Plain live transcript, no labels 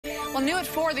Well, new at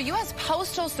 4, the U.S.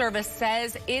 Postal Service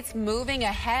says it's moving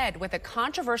ahead with a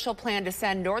controversial plan to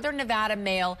send Northern Nevada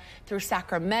mail through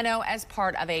Sacramento as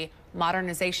part of a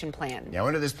modernization plan. Now,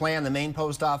 under this plan, the main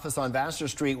post office on Vassar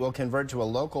Street will convert to a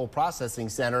local processing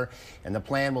center, and the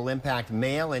plan will impact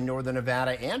mail in Northern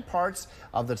Nevada and parts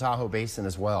of the Tahoe Basin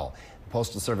as well. The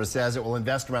Postal Service says it will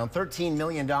invest around $13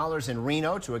 million in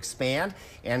Reno to expand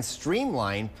and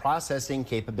streamline processing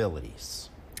capabilities.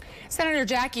 Senator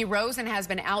Jackie Rosen has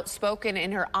been outspoken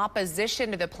in her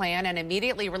opposition to the plan and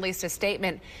immediately released a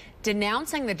statement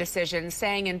denouncing the decision,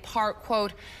 saying in part,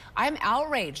 quote, "I'm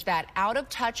outraged that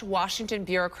out-of-touch Washington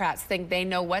bureaucrats think they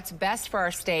know what's best for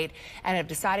our state and have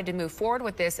decided to move forward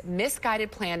with this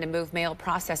misguided plan to move mail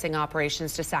processing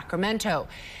operations to Sacramento.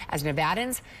 As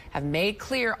Nevadans have made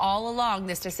clear all along,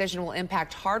 this decision will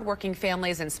impact hardworking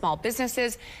families and small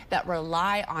businesses that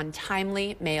rely on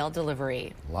timely mail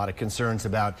delivery." A lot of concerns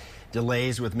about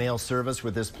delays with mail service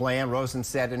with this plan. Rosen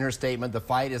said in her statement, the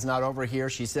fight is not over here.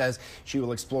 She says she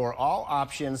will explore all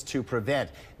options to prevent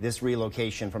this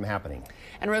relocation from happening.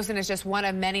 And Rosen is just one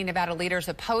of many Nevada leaders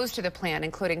opposed to the plan,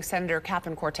 including Senator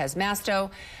Catherine Cortez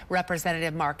Masto,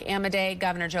 Representative Mark Amodei,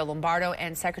 Governor Joe Lombardo,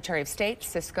 and Secretary of State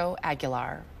Cisco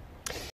Aguilar.